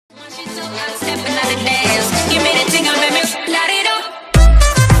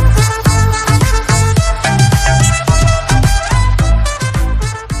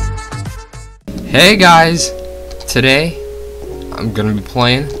Hey guys, today I'm gonna be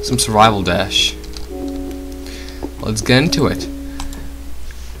playing some Survival Dash. Let's get into it.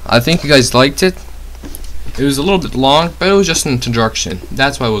 I think you guys liked it. It was a little bit long, but it was just an introduction.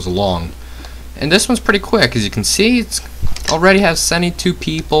 That's why it was long. And this one's pretty quick. As you can see, it's already has 72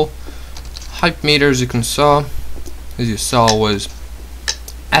 people. Hype meter, as you saw, was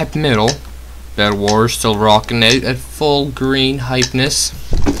at middle. Bed Wars still rocking it at full green hypeness.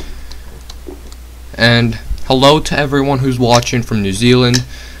 And hello to everyone who's watching from New Zealand,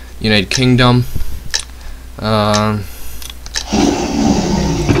 United Kingdom.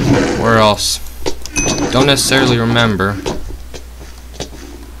 Where else? Don't necessarily remember.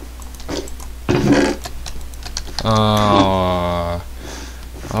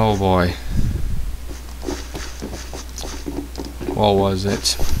 Oh boy. What was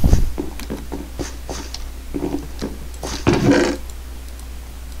it?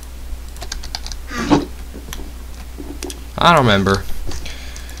 I don't remember.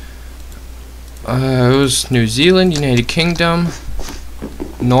 It was New Zealand, United Kingdom,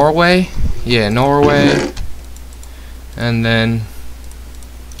 Norway. Yeah, Norway. And then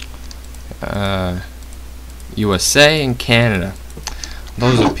USA and Canada.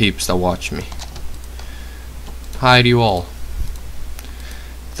 Those are peeps that watch me. Hi to you all.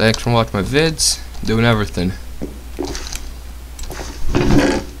 Thanks for watching my vids, doing everything.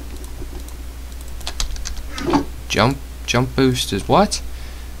 Jump boost is what?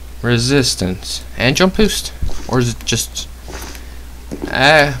 Resistance. And jump boost? Or is it just...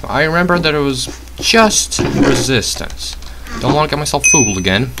 I remember that it was just resistance. Don't want to get myself fooled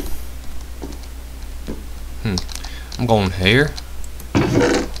again. I'm going here.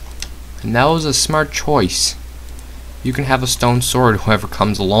 And that was a smart choice. You can have a stone sword, whoever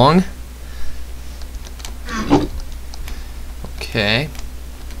comes along. Okay.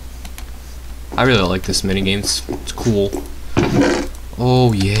 I really like this minigame. It's cool.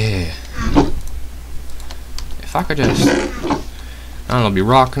 Oh yeah. If I could just, I don't know, be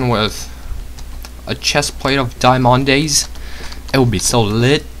rocking with a chest plate of Diamondes, it would be so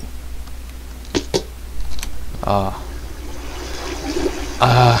lit.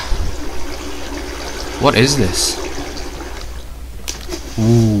 What is this?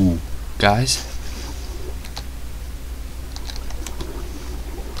 Ooh, guys.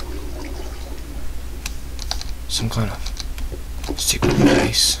 Some kind of secret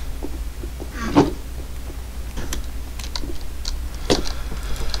place.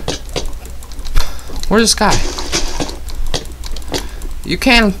 Where's this guy? You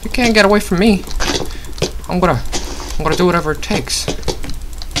can't get away from me. I'm gonna do whatever it takes.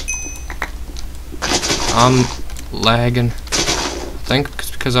 I'm lagging. I think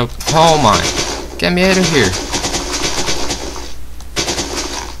it's because of, oh my, get me out of here.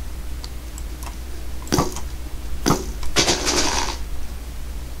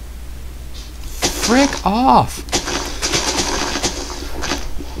 Frick off!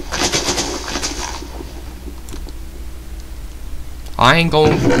 I ain't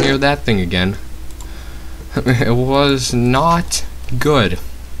going near that thing again. It was not good.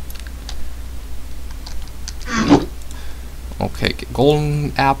 Okay,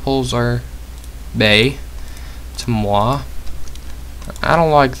 golden apples are bay to moi. I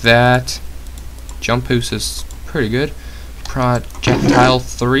don't like that. Jump boost is pretty good. Projectile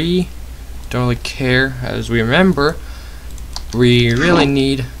 3. Don't really care. As we remember, we really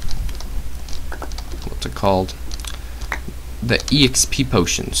need, what's it called? The EXP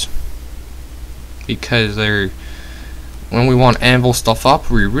potions. Because they're, when we want anvil stuff up,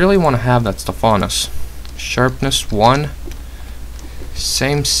 we really want to have that stuff on us. Sharpness 1.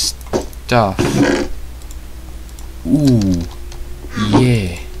 Same stuff. Ooh.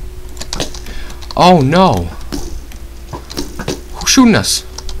 Yeah. Oh no. Who's shooting us?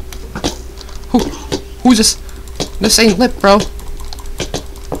 Who's this? This ain't lit, bro.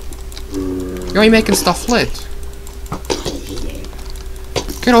 You ain't making stuff lit.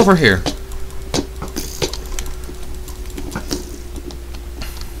 Get over here.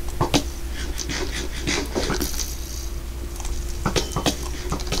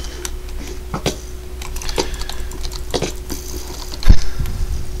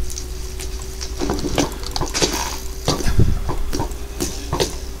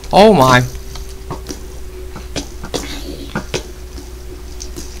 Oh my.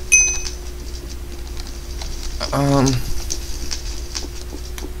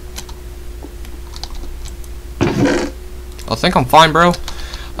 I think I'm fine, bro.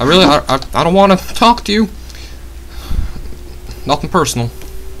 I don't want to talk to you. Nothing personal.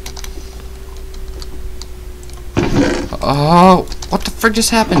 Oh, what the frick just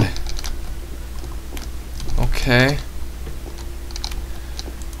happened? Okay.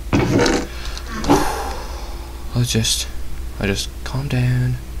 I just calm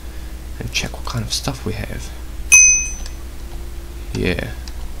down and check what kind of stuff we have. Yeah.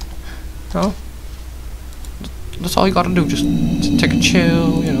 Oh. That's all you gotta do, just take a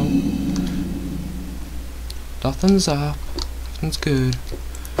chill, you know. Nothing's up. Nothing's good.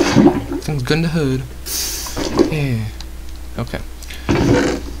 Nothing's good in the hood. Yeah. Okay.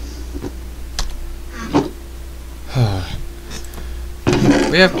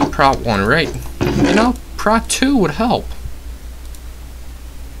 We have Prot 1, right? You know, Prot 2 would help.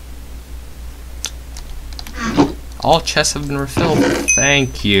 All chests have been refilled.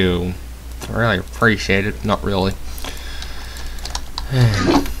 Thank you. I really appreciate it. Not really.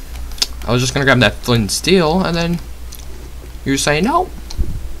 I was just gonna grab that flint and steel, and then you're saying no.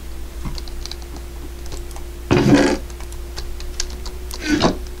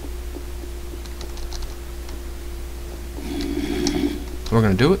 We're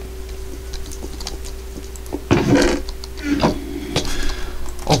gonna do it.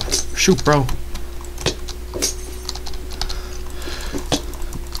 Oh, shoot, bro.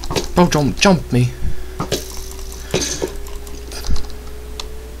 Bro, don't jump me.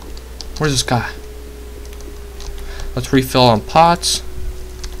 Where's this guy? Let's refill on pots.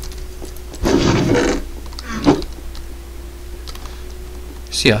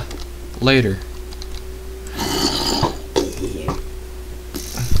 See ya later.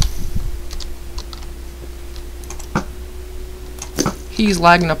 He's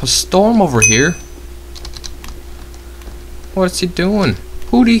lagging up a storm over here. What's he doing?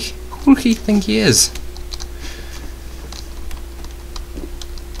 Who do he think he is?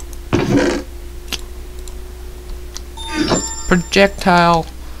 Projectile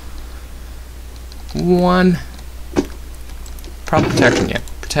 1. Prop protection, yeah.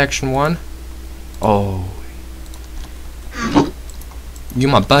 Protection 1. Oh. You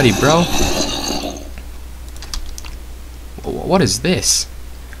my buddy, bro. What is this?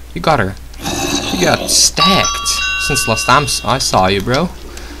 You got stacked since last time I saw you, bro.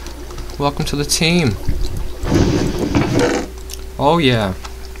 Welcome to the team. Oh yeah.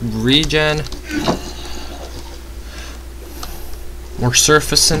 Regen. We're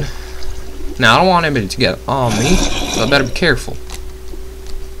surfacing. Now I don't want anybody to get on me, so I better be careful.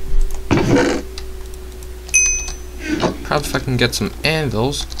 Probably if I can get some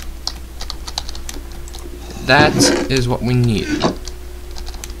anvils. That is what we need.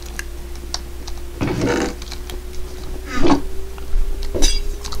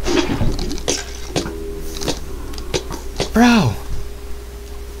 Bro.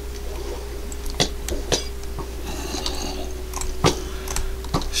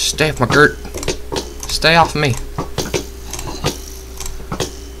 Stay off my girt. Stay off me.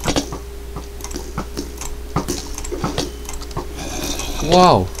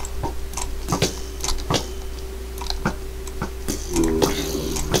 Whoa.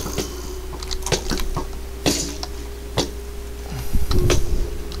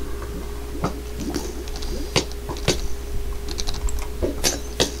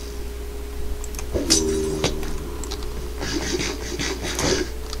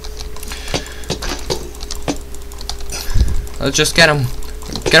 Let's just get him.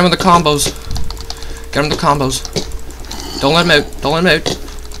 Get him with the combos. Get him with the combos. Don't let him out. Don't let him out.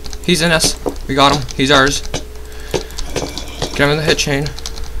 He's in us. We got him. He's ours. Get him in the hit chain.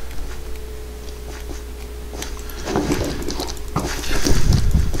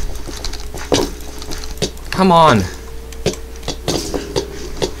 Come on.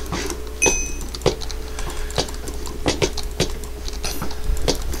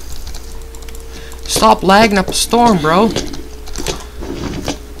 Stop lagging up a storm, bro.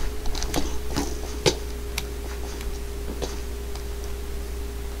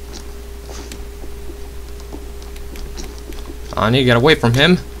 I need to get away from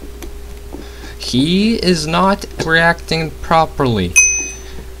him. He is not reacting properly.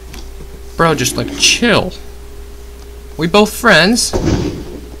 Bro, just like chill. We both friends.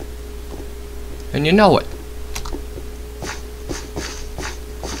 And you know it.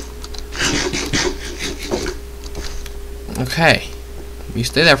 Okay. You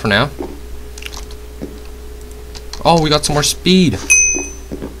stay there for now. Oh, we got some more speed.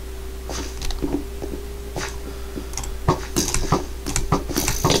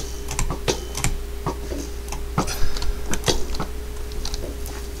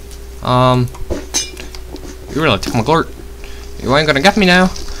 You really took my glurt. You ain't gonna get me now.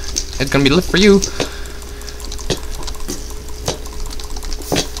 It's gonna be lit for you.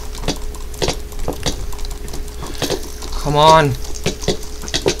 Come on.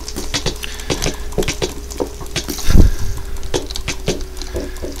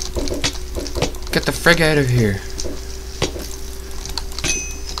 Get the frig out of here.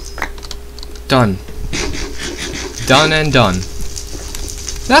 Done. Done and done.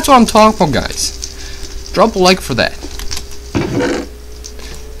 That's what I'm talking about, guys. Drop a like for that.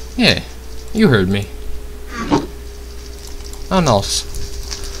 Yeah, you heard me. Nothing else.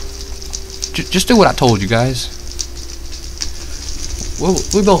 Just do what I told you, guys.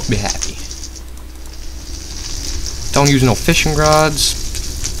 We'll both be happy. Don't use no fishing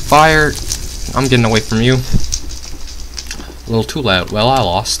rods. Fire. I'm getting away from you. A little too loud. Well, I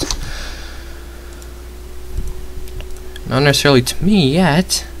lost. Not necessarily to me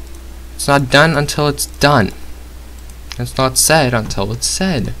yet. It's not done until it's done. It's not said until it's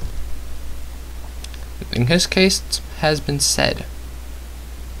said. In his case, it has been said.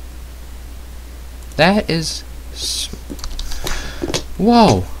 That is...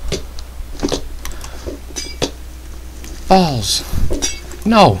 Whoa! Balls.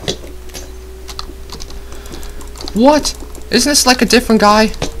 No. What? Isn't this like a different guy?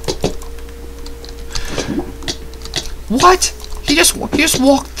 What? He just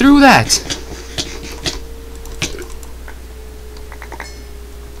walked through that.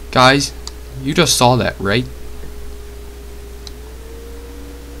 Guys, you just saw that, right?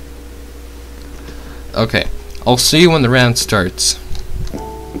 Okay, I'll see you when the round starts.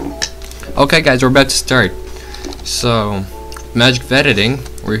 Okay, guys, we're about to start. So, magic of editing,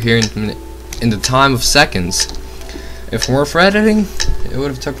 we're here in the time of seconds. If it weren't for editing, it would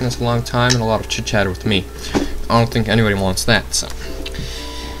have taken us a long time and a lot of chit chat with me. I don't think anybody wants that, so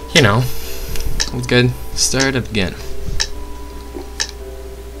you know, we'll get started again.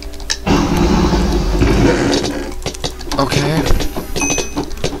 Okay.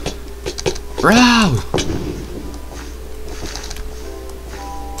 Bro!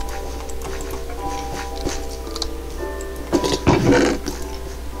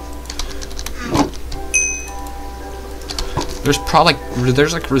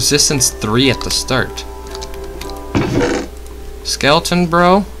 There's like resistance 3 at the start. Skeleton,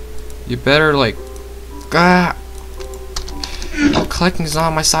 bro, you better like, Collecting's not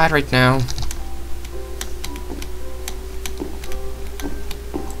on my side right now.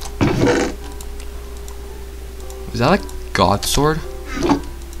 Is that like God sword?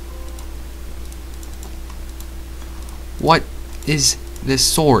 What is this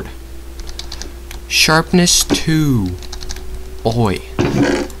sword? Sharpness 2. Boy.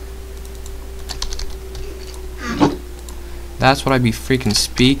 That's what I be freaking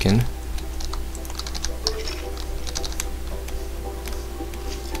speaking.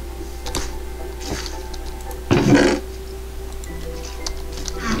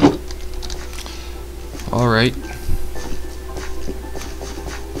 Alright.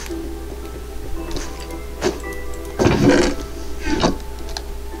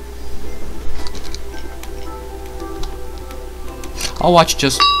 I'll watch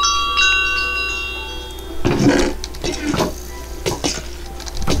just...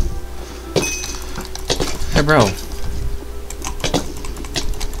 Hey, bro.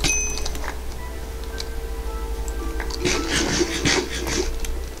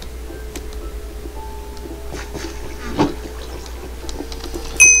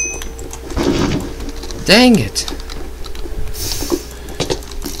 Dang it.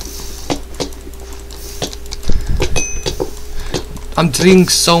 I'm doing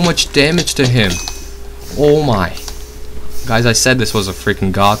so much damage to him. Oh my. Guys, I said this was a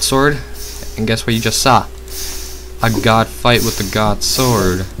freaking God sword. And guess what you just saw? A God fight with the God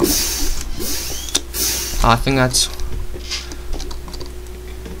sword. I think that's...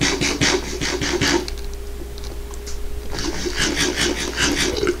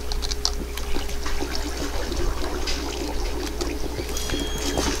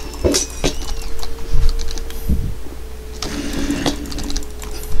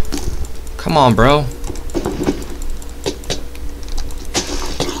 Come on, bro.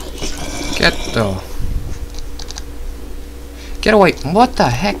 Get away. What the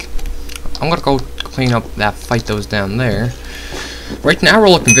heck? I'm gonna go clean up that fight that was down there. Right now we're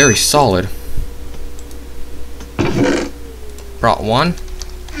looking very solid. Brought one.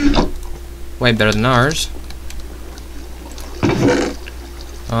 Way better than ours.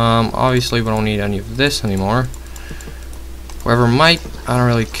 Obviously we don't need any of this anymore. Whoever might, I don't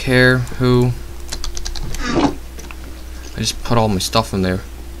really care who. I just put all my stuff in there.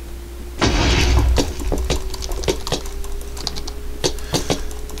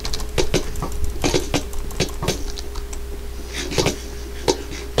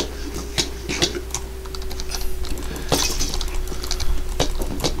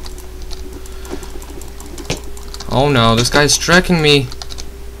 Oh no, this guy's striking me.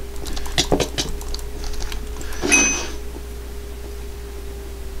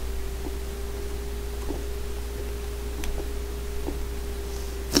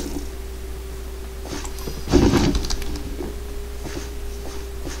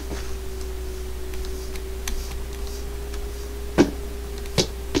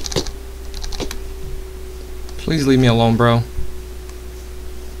 Please leave me alone, bro.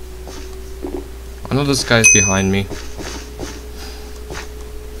 I know this guy's behind me.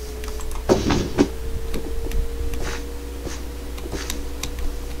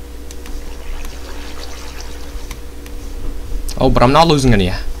 Oh, but I'm not losing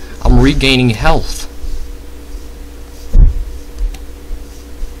any. I'm regaining health.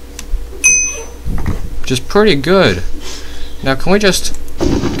 Which is pretty good. Now, can we just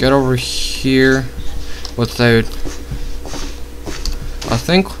get over here without... I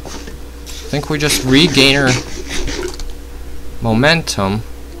think we just regain our momentum.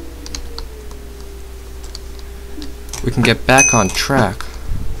 We can get back on track.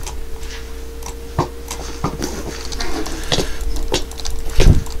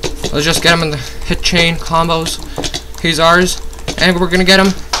 Let's just get him in the hit chain combos. He's ours, and we're gonna get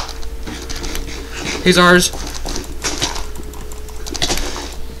him. He's ours.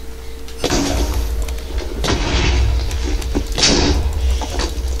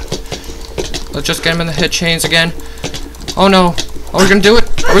 Let's just get him in the hit chains again. Oh no! Are we gonna do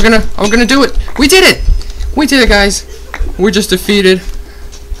it? Are we gonna do it? We did it! We did it, guys. We're just defeated.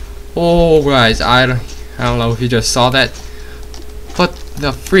 Oh, guys, I don't know if you just saw that, but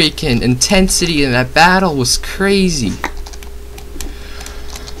the freaking intensity in that battle was crazy.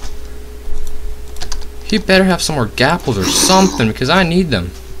 He better have some more gapples or something, because I need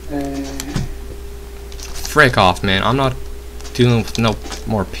them. Frick off, man. I'm not dealing with no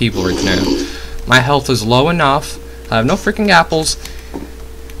more people right now. My health is low enough. I have no freaking apples.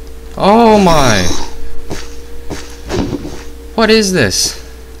 Oh my. What is this?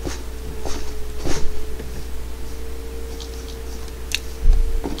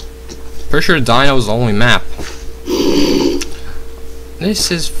 Pretty sure Dino is the only map. This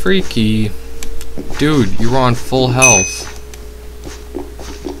is freaky. Dude, you're on full health.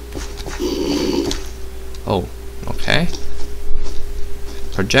 Oh, okay.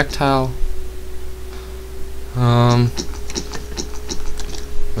 Projectile. We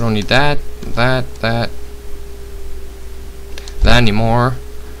don't need that anymore.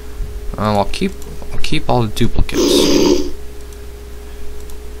 I'll keep all the duplicates.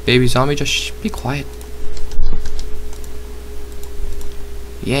 Baby zombie, just be quiet.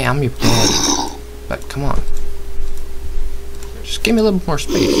 Yeah, I'm your daddy. But come on. Just give me a little more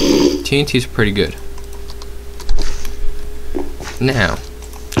space. TNT's pretty good. Now,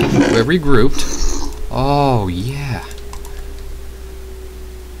 we're regrouped. Oh, yeah.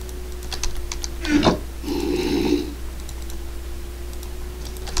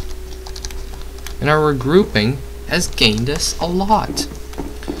 And our regrouping has gained us a lot.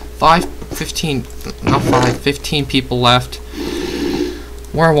 15 people left.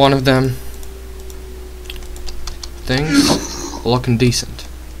 We're one of them. Things are looking decent.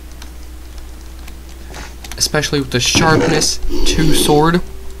 Especially with the sharpness 2 sword.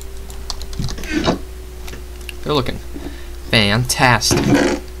 They're looking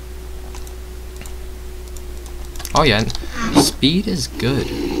fantastic. Oh yeah, speed is good.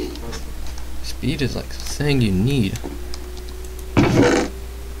 Speed is like the thing you need.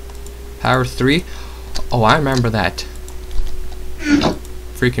 Power 3. Oh, I remember that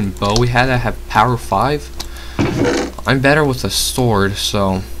freaking bow we had that had power 5. I'm better with a sword,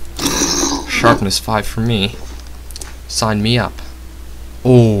 so sharpness 5 for me. Sign me up.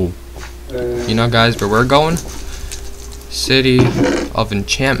 Oh, you know, guys, where we're going? City of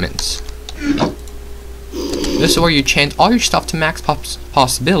Enchantments. This is where you enchant all your stuff to max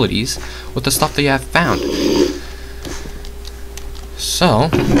possibilities with the stuff that you have found. So,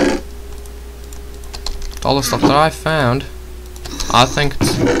 with all the stuff that I found, I think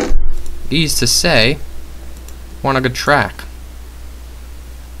it's easy to say we're on a good track.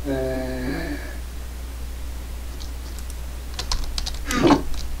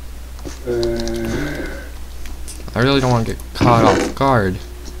 I really don't want to get caught off guard.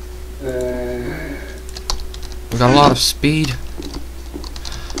 We got a lot of speed.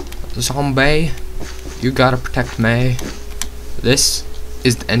 Zombie, you gotta protect me. This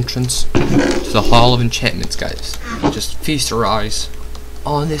is the entrance to the Hall of Enchantments, guys. Just feast your eyes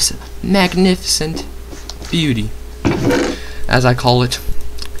on this magnificent beauty, as I call it,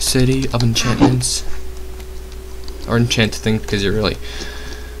 City of Enchantments, or enchanted thing, because you're really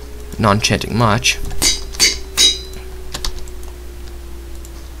not enchanting much.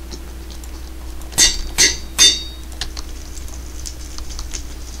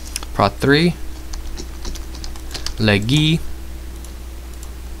 Prot 3. Leggy.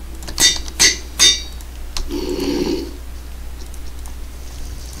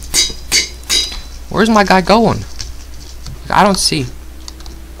 Where's my guy going? I don't see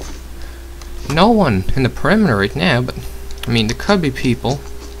no one in the perimeter right now, but I mean, there could be people.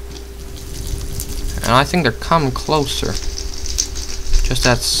 And I think they're coming closer. Just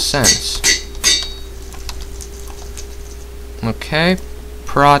that sense. Okay.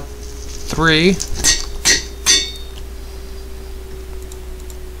 Prot 3.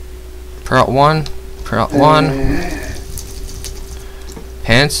 Prot 1. Prot 1.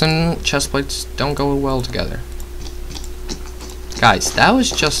 Pants and chest plates don't go well together. Guys, that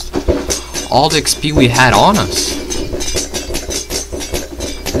was just all the XP we had on us.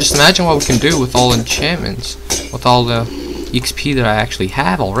 Just imagine what we can do with all enchantments, with all the XP that I actually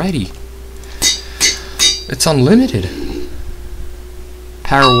have already. It's unlimited.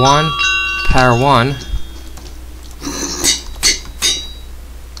 Power 1, Power 1.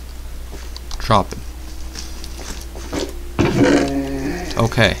 Drop it.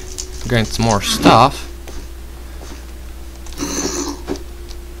 Okay, we're getting some more stuff.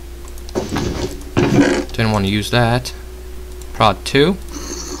 Didn't want to use that. Prot 2.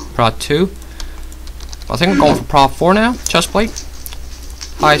 Prot 2. I think we're going for Prot 4 now. Chest plate.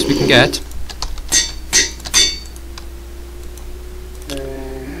 Highest we can get.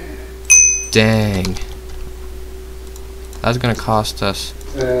 Dang. That's gonna cost us.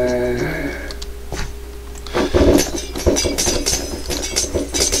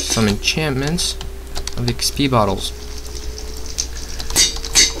 Some enchantments of XP bottles.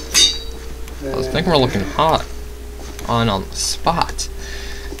 I think we're looking hot on the spot.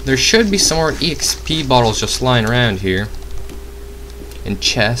 There should be some more EXP bottles just lying around here in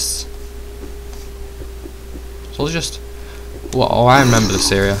chests. So let's just. Well, oh, I remember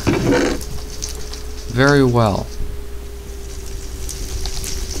this area very well.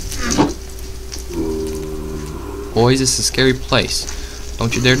 Boys, this is a scary place.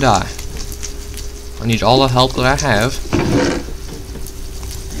 Don't you dare die. I need all the help that I have.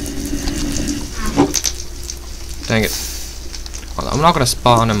 Dang it. I'm not gonna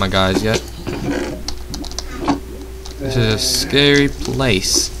spawn in my guys yet. This is a scary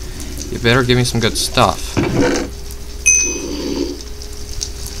place. You better give me some good stuff.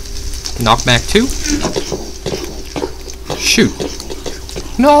 Knockback 2? Shoot.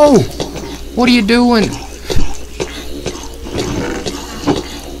 No! What are you doing?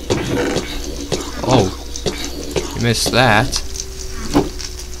 Oh. You missed that.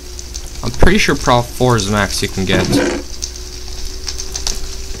 I'm pretty sure Prot 4 is the max you can get.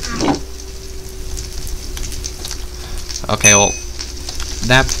 Okay, well,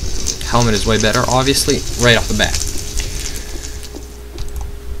 that helmet is way better, obviously, right off the bat.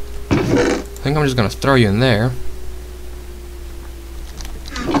 I think I'm just gonna throw you in there.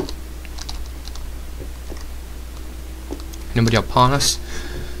 Nobody upon us.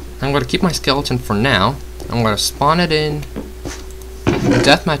 I'm gonna keep my skeleton for now. I'm gonna spawn it in. The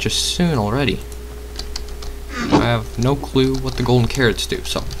deathmatch is soon already. I have no clue what the golden carrots do,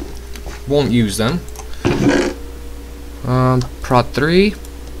 so won't use them. Prot 3.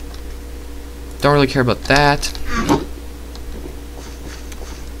 Don't really care about that.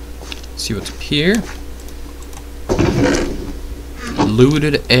 Let's see what's up here.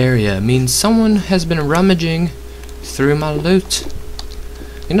 Looted area means someone has been rummaging through my loot.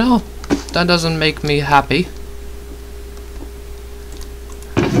 You know, that doesn't make me happy.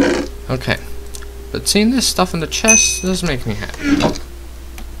 Okay, but seeing this stuff in the chest does make me happy.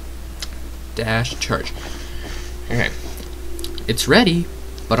 Dash charge. Okay, it's ready,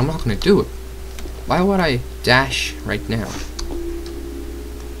 but I'm not gonna do it. Why would I dash right now?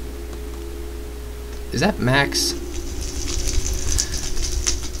 Is that max?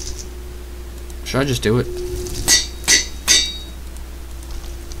 Should I just do it?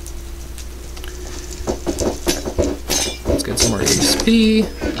 Let's get some more XP,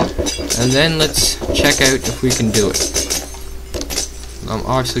 and then let's check out if we can do it. I'm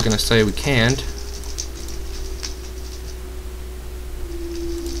obviously gonna say we can't.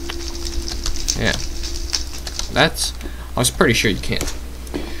 Yeah, I was pretty sure you can't.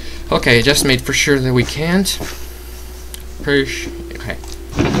 Okay, I just made for sure that we can't. Pretty sure. Okay,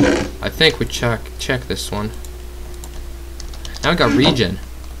 I think we check this one. Now we got regen.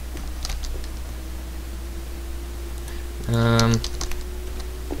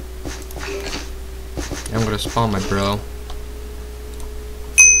 I'm gonna spawn my bro.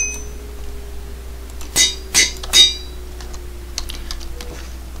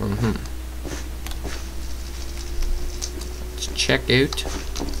 Let's check out.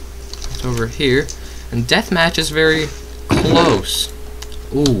 just over here. And deathmatch is very close.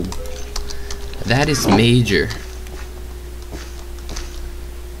 Ooh, that is major.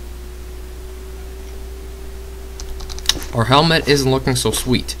 Our helmet isn't looking so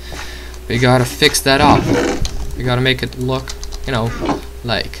sweet. We gotta fix that up. We gotta make it look, you know,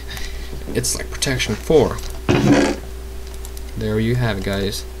 like it's like protection 4. There you have it,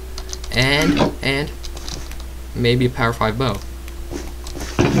 guys. And maybe a power 5 bow.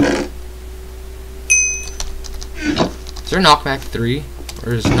 Is there knockback 3?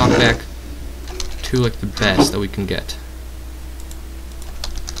 Or is knockback 2 like the best that we can get?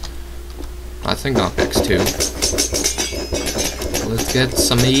 I think knockback's 2. Let's get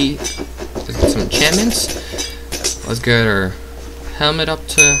some enchantments. Let's get our helmet up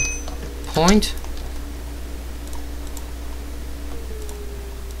to point.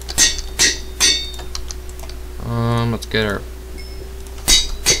 Let's get our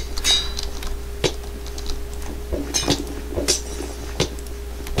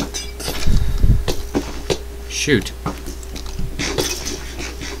shoot.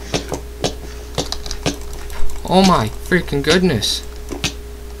 Oh my freaking goodness.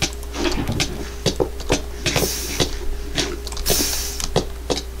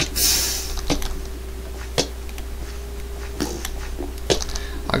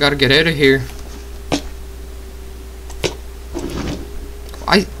 I gotta get out of here.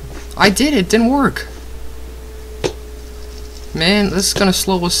 I did it, didn't work. Man, this is gonna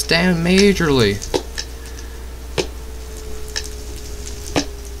slow us down majorly.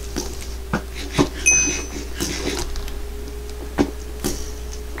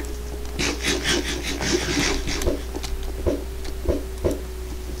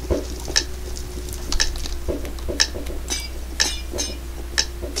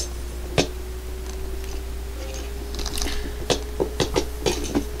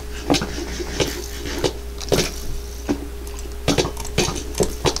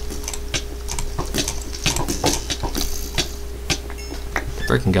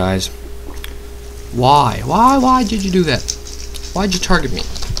 Freaking guys. Why did you do that? Why'd you target me?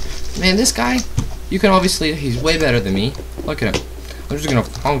 Man, this guy, you can obviously, he's way better than me. Look at him. I'm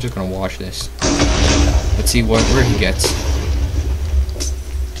just gonna watch this. Let's see where he gets.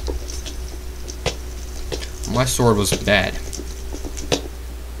 My sword was bad.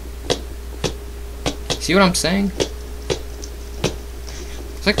 See what I'm saying?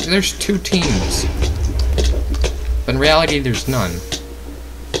 It's like there's 2 teams. But in reality, there's none.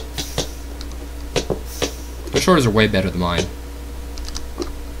 Their swords are way better than mine.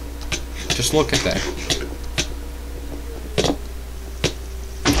 Just look at that.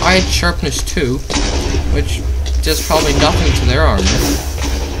 I had sharpness 2, which does probably nothing to their armor.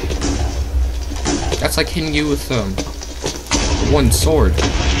 That's like hitting you with 1 sword.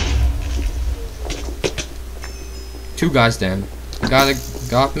 2 guys down. The guy that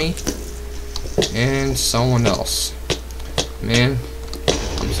got me, and someone else. Man,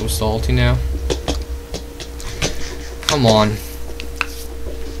 I'm so salty now. Come on.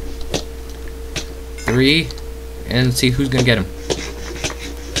 3, and let's see who's gonna get him.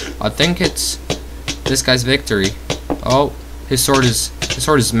 I think it's this guy's victory. Oh, his sword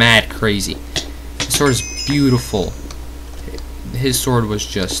is mad crazy. His sword is beautiful. His sword was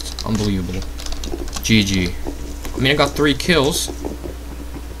just unbelievable. GG. I mean, I got 3 kills.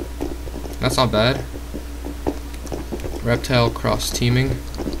 That's not bad. Reptile cross teaming.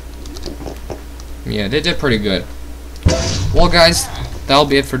 Yeah, they did pretty good. Well guys, that'll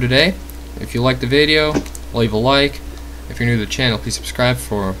be it for today. If you liked the video, leave a like. If you're new to the channel, please subscribe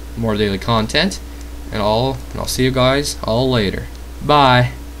for more daily content. And I'll see you guys all later.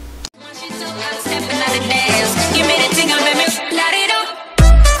 Bye.